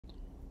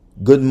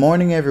Good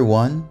morning,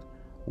 everyone.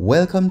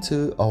 Welcome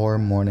to our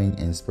morning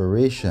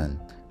inspiration,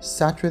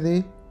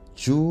 Saturday,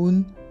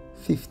 June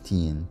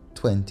 15,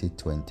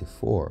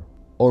 2024.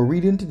 Our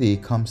reading today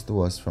comes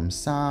to us from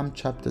Psalm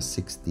chapter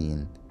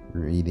 16,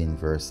 reading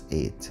verse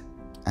 8.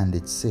 And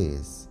it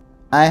says,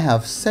 I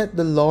have set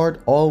the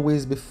Lord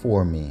always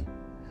before me,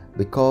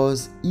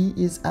 because he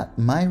is at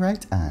my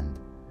right hand,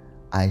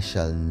 I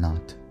shall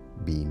not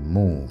be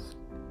moved.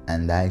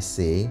 And I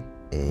say,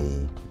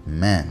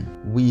 Amen.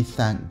 We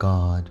thank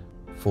God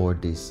for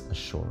this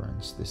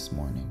assurance this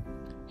morning.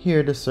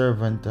 Hear the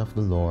servant of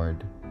the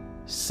Lord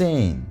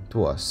saying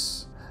to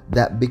us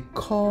that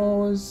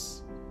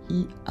because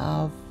he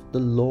have the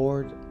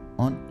Lord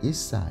on his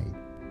side,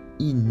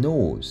 he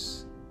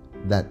knows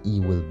that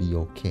he will be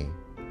okay.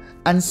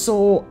 And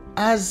so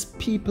as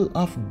people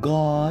of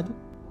God,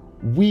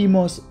 we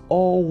must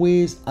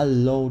always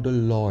allow the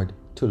Lord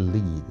to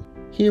lead.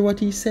 Hear what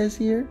he says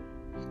here?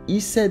 He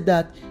said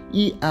that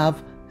he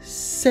have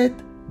set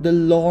the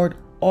Lord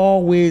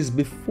always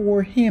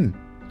before him.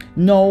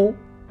 Now,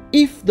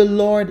 if the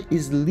Lord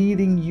is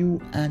leading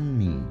you and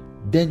me,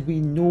 then we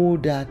know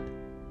that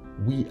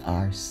we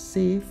are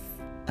safe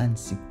and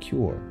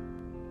secure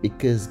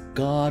because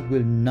God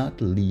will not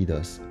lead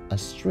us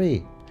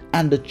astray.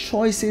 And the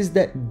choices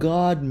that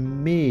God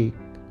make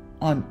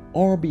on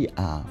our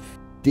behalf,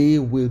 they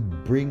will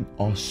bring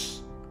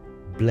us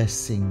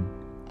blessing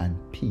and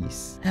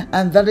peace.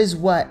 And that is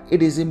why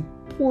it is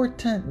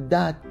important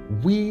that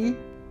we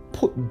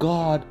put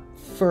God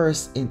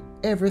first in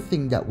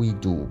everything that we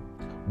do.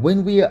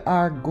 When we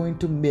are going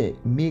to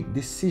make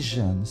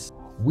decisions,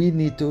 we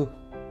need to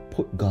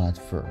put God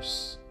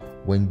first.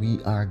 When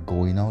we are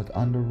going out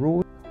on the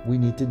road, we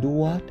need to do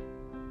what?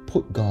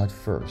 Put God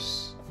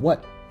first.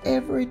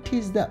 Whatever it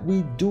is that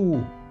we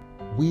do,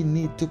 we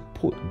need to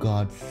put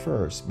God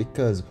first,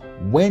 because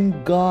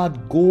when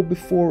God go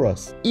before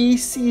us, he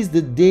sees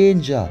the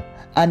danger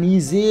and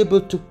he's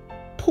able to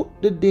put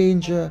the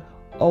danger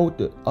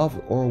out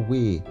of our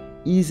way.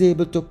 He's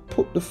able to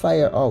put the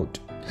fire out.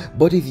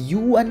 But if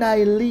you and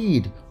I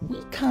lead, we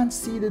can't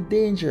see the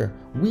danger.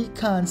 We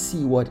can't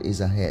see what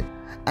is ahead.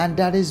 And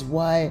that is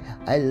why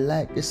I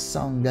like the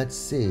song that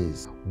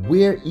says,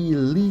 where he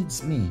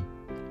leads me,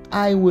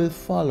 I will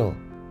follow.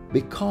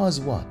 Because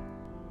what?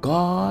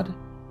 God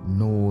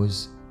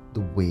knows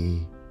the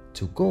way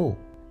to go.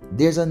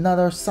 There's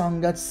another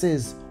song that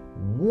says,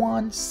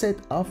 one set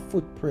of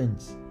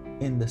footprints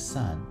in the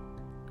sand.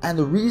 And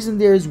the reason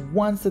there is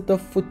one set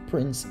of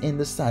footprints in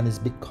the sand is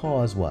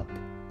because what?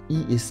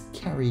 He is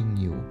carrying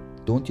you.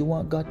 Don't you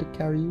want God to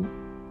carry you?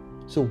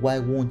 So why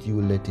won't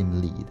you let him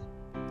lead?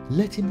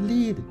 Let him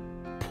lead.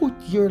 Put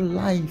your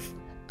life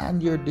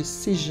and your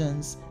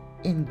decisions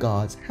in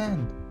God's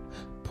hand.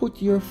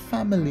 Put your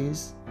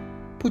families,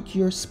 put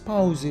your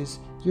spouses,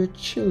 your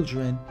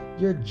children,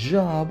 your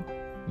job,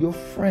 your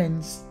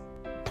friends,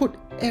 put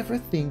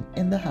everything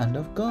in the hand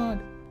of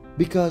God.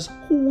 Because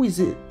who is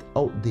it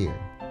out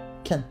there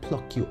can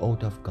pluck you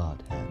out of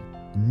God's hand?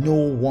 No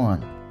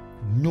one.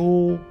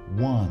 No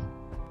one.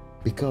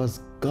 Because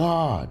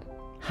God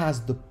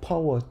has the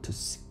power to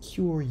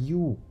secure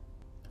you.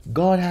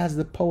 God has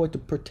the power to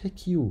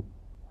protect you.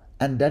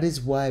 And that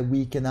is why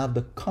we can have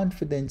the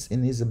confidence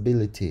in his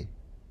ability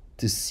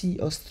to see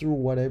us through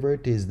whatever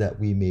it is that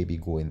we may be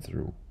going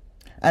through.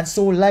 And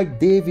so like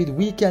David,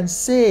 we can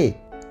say,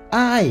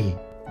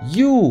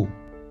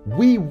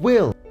 we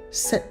will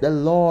set the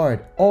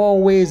Lord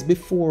always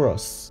before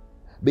us.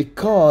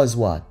 Because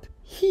what?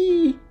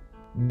 He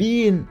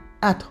being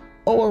at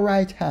our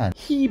right hand,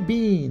 he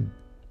being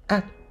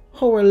at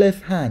our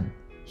left hand,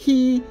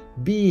 he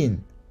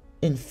being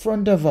in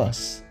front of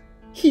us,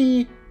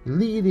 he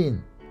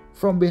leading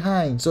from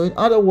behind. So in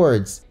other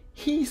words,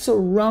 he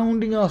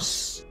surrounding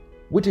us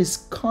with his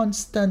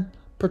constant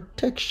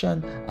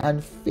protection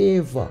and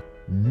favor.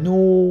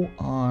 No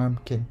harm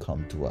can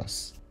come to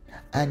us.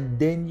 And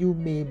then you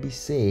may be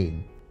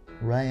saying,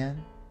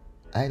 Ryan,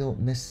 I don't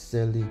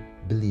necessarily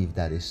believe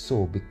that is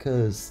so,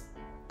 because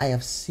I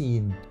have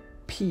seen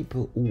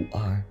people who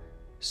are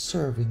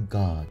serving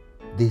God,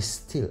 they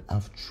still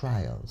have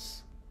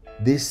trials.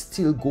 They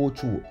still go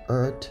through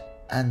hurt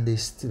and they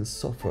still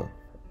suffer.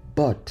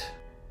 But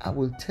I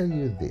will tell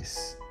you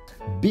this,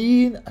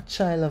 being a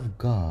child of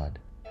God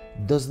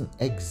doesn't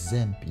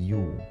exempt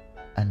you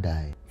and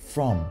I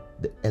from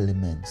the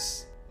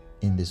elements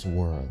in this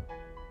world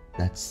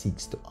that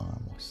seeks to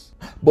harm us.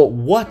 But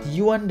what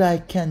you and I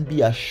can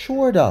be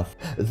assured of,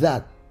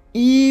 that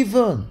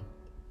even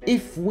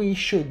if we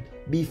should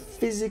be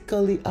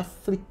physically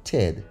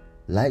afflicted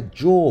like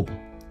Job,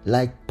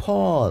 like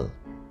Paul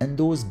and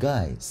those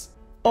guys,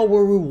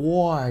 our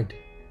reward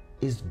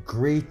is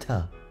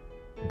greater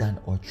than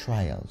our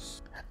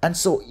trials. And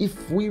so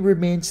if we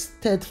remain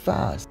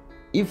steadfast,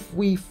 if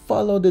we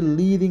follow the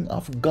leading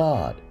of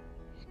God,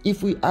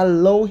 if we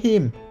allow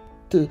him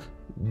to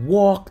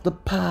walk the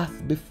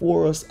path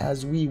before us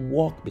as we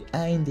walk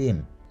behind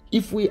him,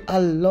 if we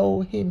allow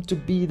him to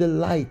be the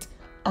light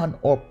on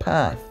our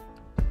path,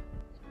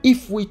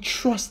 if we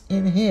trust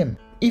in him,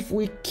 if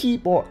we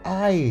keep our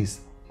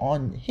eyes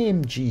on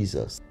Him,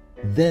 Jesus,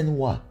 then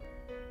what?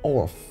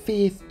 Our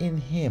faith in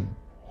Him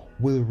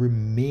will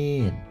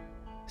remain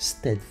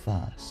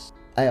steadfast.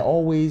 I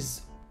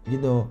always,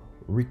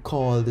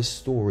 recall the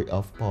story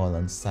of Paul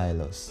and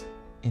Silas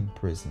in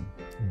prison.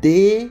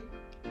 They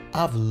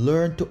have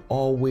learned to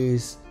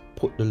always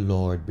put the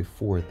Lord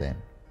before them.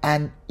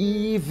 And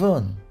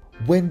even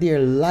when their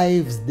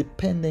lives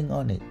depending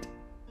on it,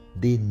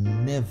 they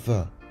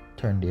never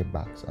turn their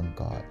backs on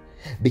God,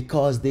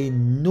 because they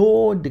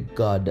know the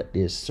God that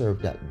they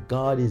serve, that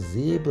God is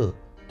able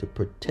to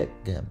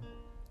protect them.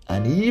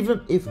 And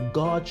even if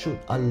God should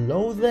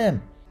allow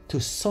them to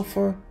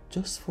suffer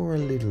just for a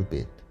little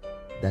bit,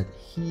 that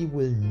He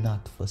will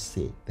not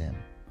forsake them.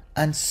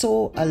 And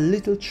so a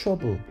little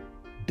trouble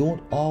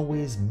don't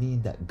always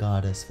mean that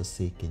God has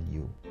forsaken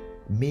you.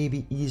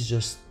 Maybe He's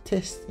just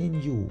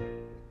testing you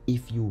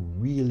if you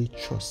really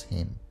trust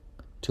Him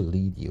to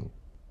lead you.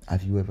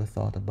 Have you ever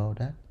thought about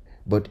that?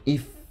 But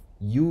if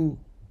you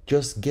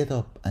just get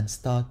up and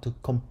start to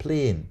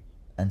complain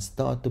and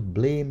start to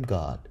blame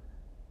God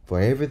for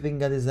everything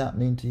that is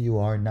happening to you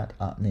or not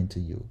happening to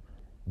you,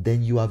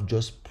 then you have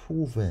just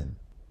proven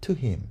to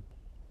Him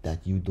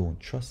that you don't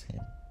trust Him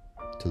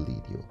to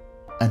lead you.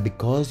 And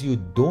because you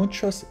don't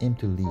trust Him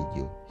to lead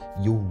you,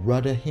 you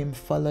rather Him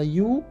follow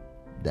you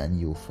than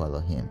you follow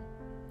Him.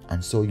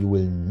 And so you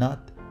will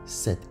not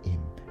set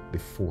Him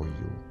before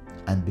you.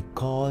 And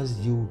because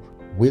you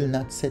will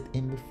not set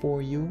Him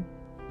before you,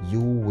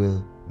 you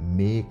will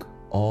make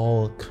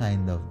all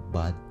kind of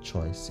bad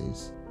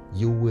choices.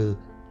 You will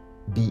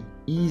be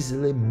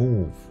easily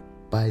moved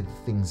by the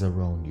things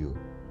around you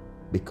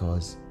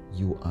because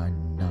you are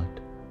not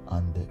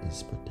under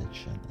His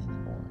protection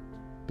anymore,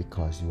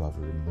 because you have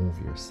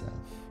removed yourself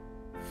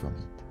from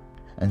it.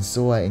 And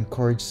so I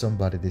encourage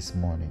somebody this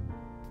morning,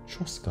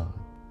 trust God.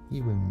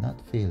 He will not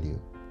fail you.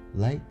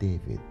 Like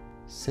David,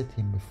 set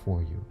Him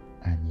before you,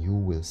 and you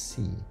will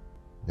see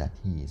that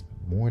He is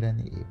more than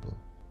able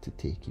to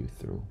take you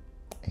through.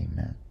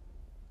 Amen.